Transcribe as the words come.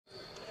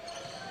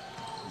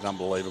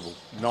Unbelievable.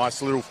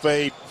 Nice little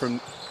feed from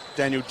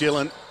Daniel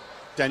Dillon.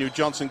 Daniel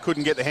Johnson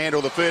couldn't get the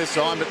handle the first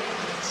time, but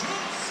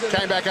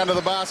came back under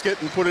the basket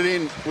and put it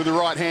in with the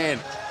right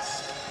hand.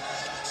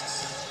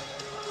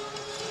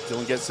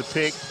 Dillon gets the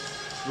pick,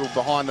 little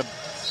behind the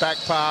back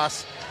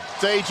pass.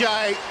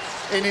 DJ,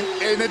 in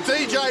the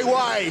DJ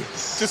way,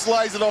 just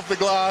lays it off the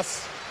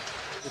glass.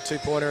 The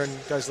two-pointer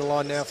and goes to the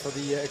line now for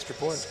the extra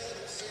point.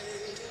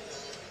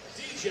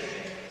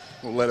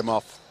 We'll let him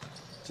off.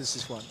 Just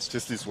this once.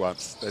 Just this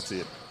once, that's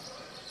it.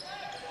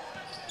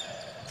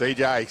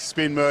 DJ,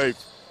 spin move,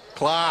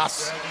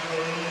 class.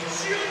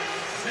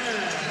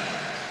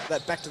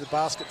 That back to the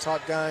basket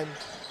type game,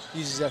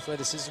 uses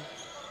athleticism.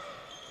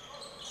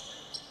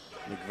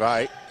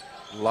 McVeigh,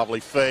 lovely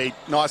feed.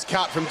 Nice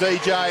cut from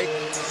DJ.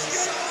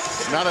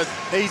 Another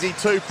easy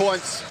 2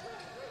 points.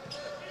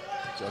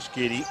 Josh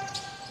Giddey.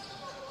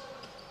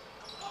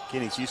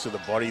 Giddey's use of the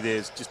body there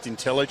is just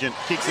intelligent.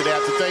 Kicks it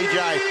out to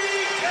DJ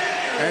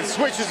and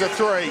switches a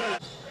three.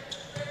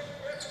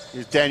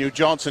 Here's Daniel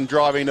Johnson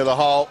driving into the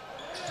hole.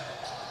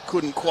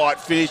 Couldn't quite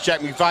finish.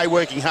 Jack McVeigh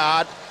working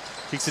hard.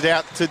 Kicks it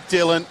out to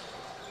Dillon,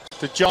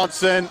 to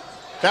Johnson.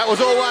 That was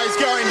always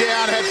going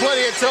down, had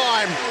plenty of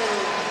time.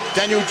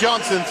 Daniel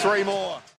Johnson, 3 more.